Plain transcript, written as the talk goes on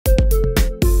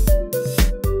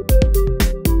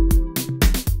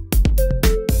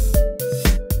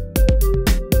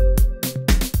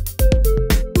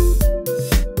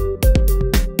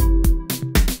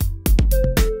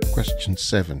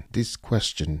7. This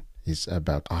question is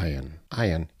about iron.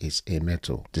 Iron is a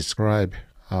metal. Describe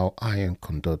how iron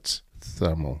conducts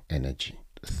thermal energy.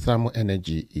 Thermal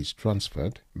energy is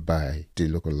transferred by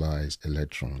delocalized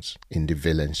electrons in the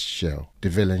valence shell. The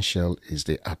valence shell is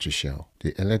the outer shell.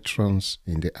 The electrons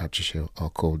in the outer shell are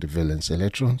called the valence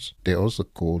electrons. They're also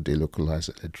called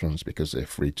delocalized electrons because they're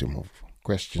free to move.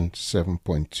 Question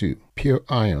 7.2. Pure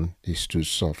iron is too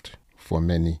soft for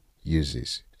many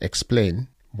uses. Explain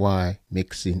why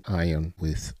mixing iron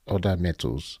with other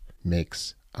metals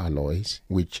makes alloys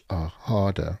which are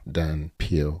harder than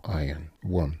pure iron.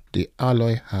 1. The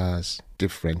alloy has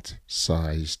different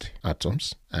sized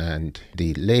atoms and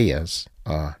the layers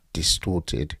are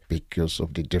distorted because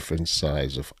of the different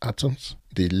size of atoms.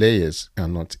 The layers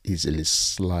cannot easily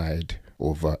slide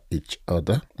over each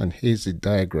other. And here's a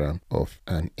diagram of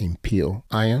an impure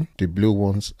iron. The blue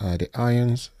ones are the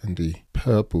ions and the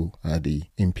purple are the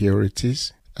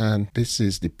impurities. And this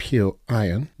is the pure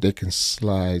iron. They can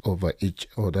slide over each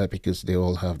other because they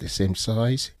all have the same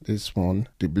size. This one,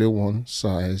 the blue one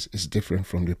size is different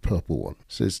from the purple one.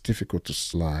 So it's difficult to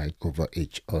slide over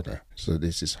each other. So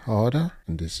this is harder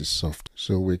and this is soft.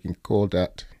 So we can call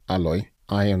that alloy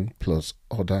iron plus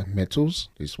other metals.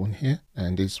 This one here.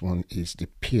 And this one is the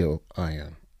pure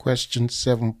iron. Question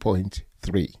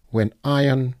 7.3. When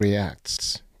iron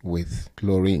reacts with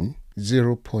chlorine,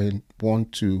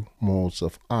 0.12 moles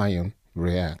of iron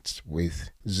reacts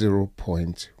with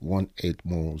 0.18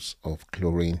 moles of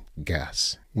chlorine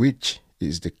gas. Which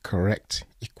is the correct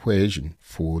equation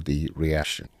for the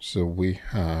reaction? So we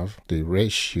have the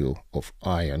ratio of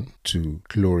iron to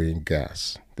chlorine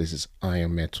gas. This is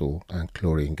iron metal and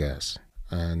chlorine gas.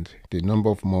 And the number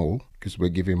of mole, because we're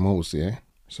giving moles here,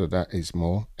 so that is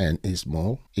mole, and is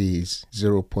mole, is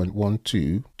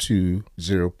 0.12 to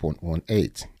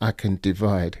 0.18. I can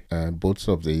divide both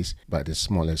of these by the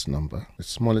smallest number. The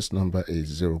smallest number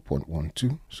is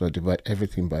 0.12, so I divide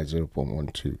everything by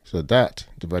 0.12. So that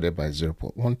divided by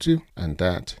 0.12 and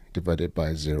that divided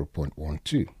by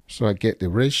 0.12. So I get the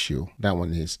ratio. That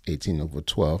one is 18 over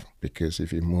 12 because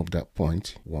if you move that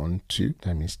point 1, 2,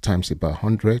 that means times it by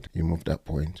 100, you move that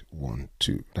point 1,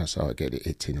 2. That's how I get the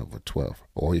 18 over 12.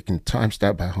 Or you can times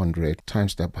that by 100,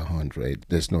 times that by 100.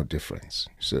 There's no difference.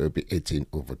 So it'll be 18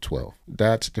 over 12.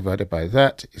 That divided by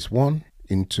that is 1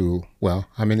 into, well,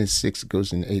 how many 6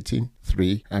 goes in 18?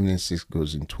 3. How many 6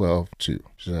 goes in 12? 2.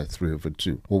 So that's 3 over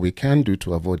 2. What we can do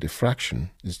to avoid the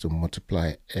fraction is to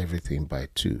multiply everything by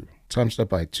 2. Times that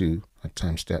by 2 and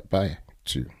times that by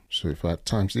 2. So if I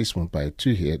times this one by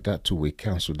 2 here, that 2 will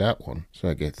cancel that one. So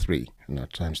I get 3. And I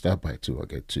times that by 2, I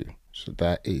get 2. So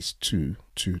that is 2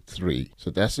 to 3. So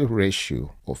that's the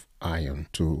ratio of iron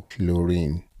to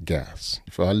chlorine gas.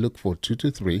 If I look for 2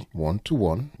 to 3, 1 to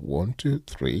 1, 1 to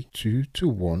 3, 2 to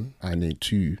 1, I need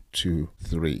 2 to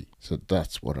 3. So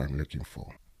that's what I'm looking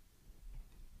for.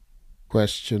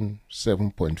 Question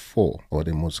 7.4, or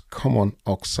the most common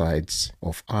oxides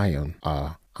of iron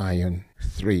are iron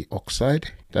 3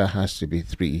 oxide. That has to be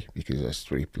 3 because that's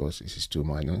 3 plus, this is 2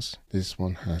 minus. This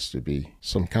one has to be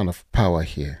some kind of power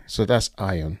here. So that's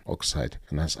iron oxide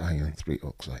and that's iron 3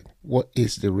 oxide. What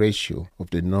is the ratio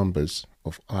of the numbers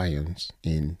of ions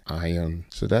in iron?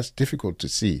 So that's difficult to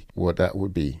see what that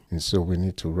would be. And so we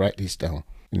need to write this down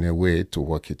in a way to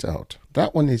work it out.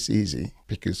 That one is easy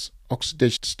because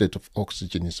oxidation state of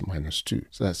oxygen is -2.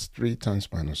 So that's 3 times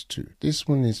 -2. This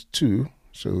one is 2.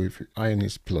 So if iron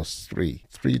is plus 3,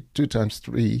 2 times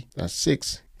 3, that's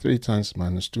 6. 3 times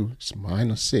 -2 is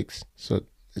 -6. So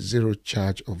 0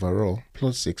 charge overall,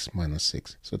 plus 6 minus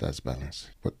 6. So that's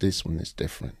balanced. But this one is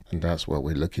different. And that's why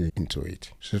we're looking into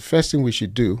it. So the first thing we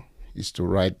should do is to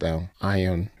write down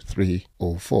iron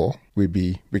 3O4.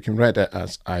 We can write that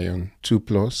as iron 2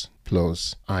 plus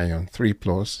iron 3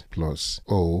 plus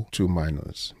O 2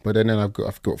 minus. But then I've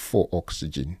got 4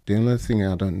 oxygen. The only thing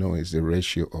I don't know is the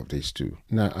ratio of these two.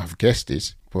 Now I've guessed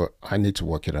this, but I need to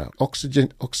work it out.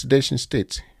 Oxidation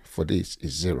state for this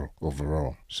is 0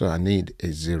 overall. So I need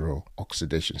a 0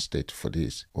 oxidation state for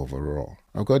this overall.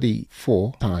 I've got the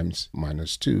 4 times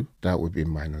 -2, that would be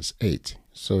 -8.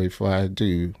 So if I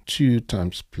do 2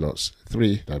 times plus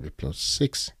 3, that'll be plus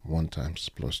 6. 1 times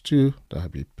plus 2, that'll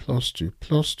be plus 2.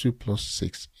 Plus 2 plus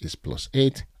 6 is plus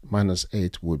 8.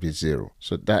 -8 will be 0.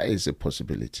 So that is a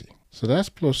possibility. So that's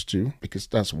plus 2 because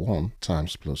that's 1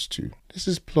 times plus 2. This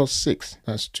is plus 6.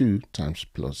 That's 2 times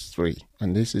plus 3.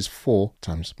 And this is 4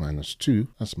 times -2.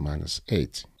 That's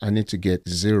 -8. I need to get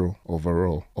 0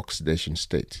 overall oxidation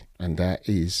state. and that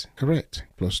is correct.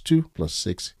 Plus 2 plus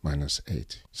 6 minus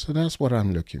 8. So that's what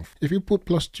I'm looking for. If you put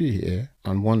plus 2 here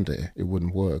and 1 there, it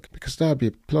wouldn't work, because that would be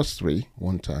plus 3,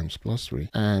 1 times plus 3,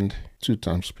 and 2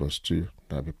 times plus 2,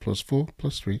 that would be plus 4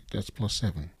 plus 3, that's plus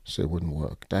 7. So it wouldn't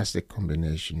work. That's the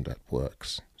combination that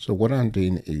works. So what I'm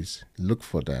doing is look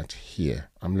for that here.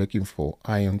 I'm looking for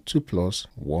iron 2 plus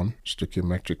 1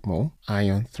 stoichiometric mole,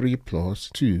 iron 3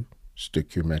 plus 2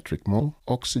 stoichiometric mole,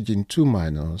 oxygen 2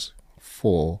 minus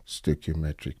 4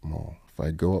 stoichiometric mole. If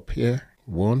I go up here,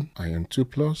 1 iron 2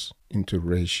 plus into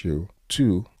ratio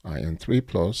 2 iron 3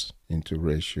 plus into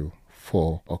ratio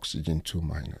 4 oxygen 2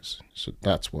 minus. So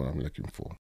that's what I'm looking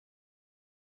for.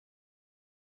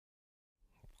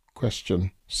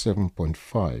 Question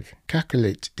 7.5.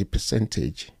 Calculate the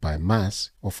percentage by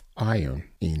mass of iron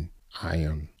in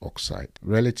iron oxide.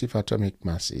 Relative atomic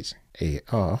masses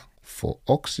AR for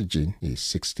oxygen is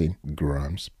 16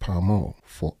 grams per mole.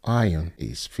 For iron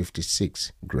is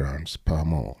 56 grams per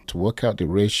mole. To work out the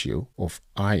ratio of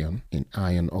iron in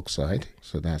iron oxide,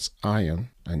 so that's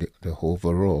iron, and the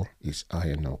overall is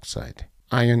iron oxide.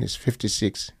 Iron is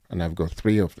 56, and I've got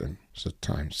 3 of them, so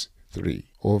times 3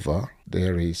 over,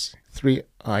 there is 3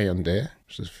 iron there,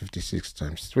 so 56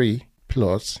 times 3,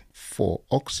 plus 4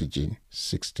 oxygen,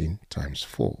 16 times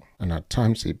 4, and I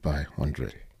times it by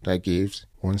 100. That gives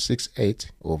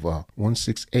 168 over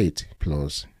 168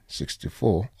 plus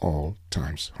 64, all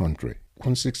times 100.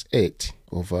 168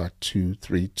 over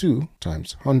 232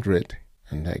 times 100,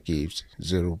 and that gives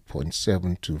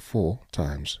 0.724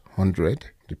 times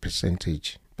 100. The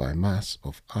percentage by mass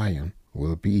of iron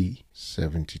will be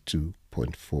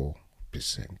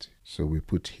 72.4%. So we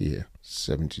put here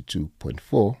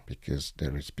 72.4 because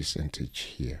there is percentage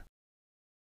here.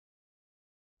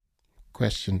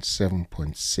 Question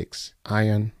 7.6.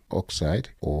 Iron oxide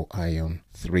or iron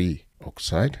 3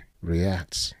 oxide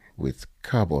reacts with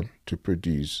carbon to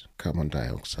produce carbon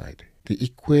dioxide. The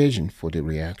equation for the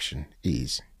reaction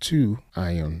is 2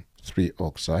 iron 3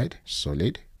 oxide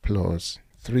solid plus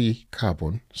 3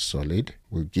 carbon solid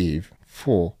will give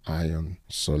 4 iron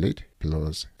solid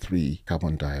plus 3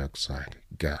 carbon dioxide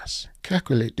gas.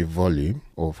 Calculate the volume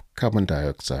of carbon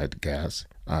dioxide gas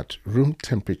at room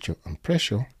temperature and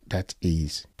pressure that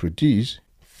is produced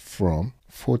from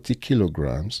 40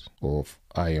 kilograms of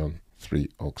iron 3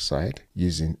 oxide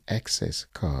using excess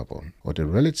carbon, or the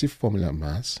relative formula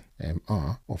mass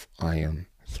MR of iron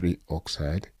 3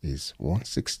 oxide is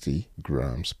 160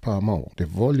 grams per mole. The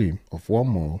volume of 1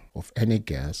 mole of any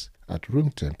gas at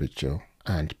room temperature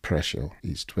and pressure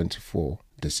is 24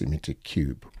 decimeter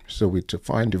cube. So we to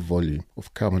find the volume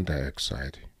of carbon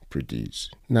dioxide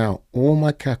produced. Now all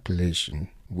my calculation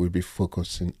will be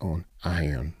focusing on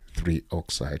iron 3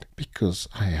 oxide because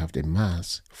I have the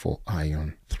mass for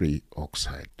iron 3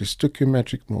 oxide. The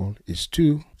stoichiometric mole is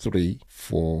 2, 3,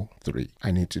 4, 3.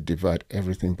 I need to divide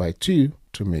everything by 2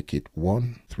 to make it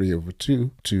 1, 3 over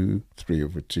 2, 2, 3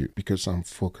 over 2, because I'm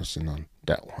focusing on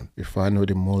that one. If I know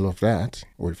the mole of that,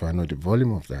 or if I know the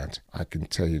volume of that, I can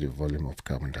tell you the volume of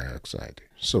carbon dioxide.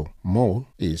 So mole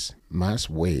is mass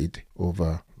weighed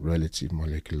over relative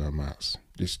molecular mass.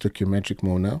 The stoichiometric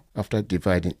mole now, after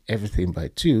dividing everything by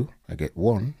 2, I get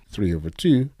 1, 3 over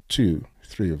 2, 2,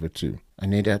 3 over 2. I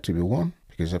need that to be 1,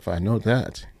 because if I know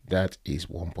that, that is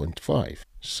 1.5.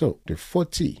 So the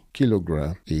 40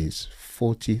 kilogram is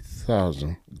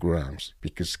 40,000 grams,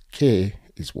 because K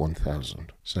is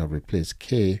 1,000. So I replace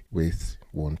K with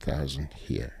 1,000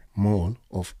 here. Mole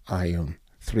of iron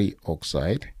 3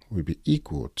 oxide will be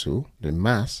equal to the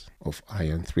mass of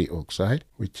iron 3 oxide,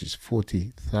 which is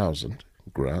 40,000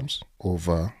 grams,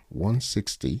 over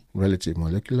 160 relative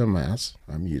molecular mass,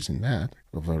 I'm using that,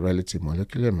 over relative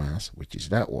molecular mass, which is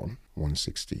that one,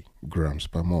 160 grams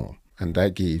per mole. And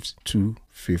that gives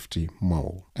 250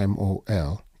 mole.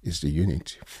 MOL is the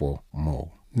unit for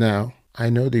mole. Now, I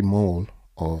know the mole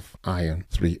of iron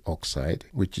 3 oxide,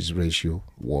 which is ratio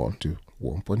 1 to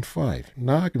 1.5.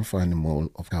 Now I can find the mole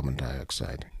of carbon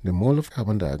dioxide. The mole of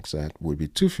carbon dioxide will be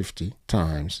 250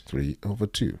 times 3 over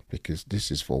 2, because this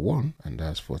is for 1 and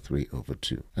that's for 3 over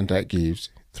 2. And that gives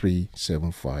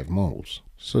 375 moles.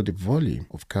 So the volume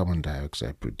of carbon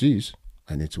dioxide produced,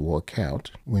 I need to work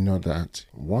out. We know that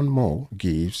 1 mole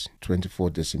gives 24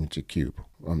 decimeter cube.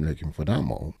 I'm looking for that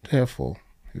mole. Therefore,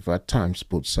 if I times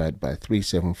both sides by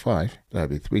 375, that will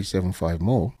be 375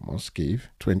 mole must give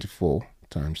 24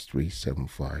 times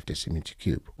 375 decimeter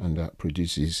cube, and that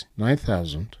produces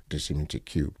 9,000 decimeter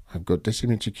cube. I've got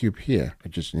decimeter cube here, I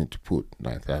just need to put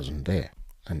 9,000 there,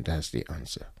 and that's the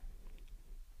answer.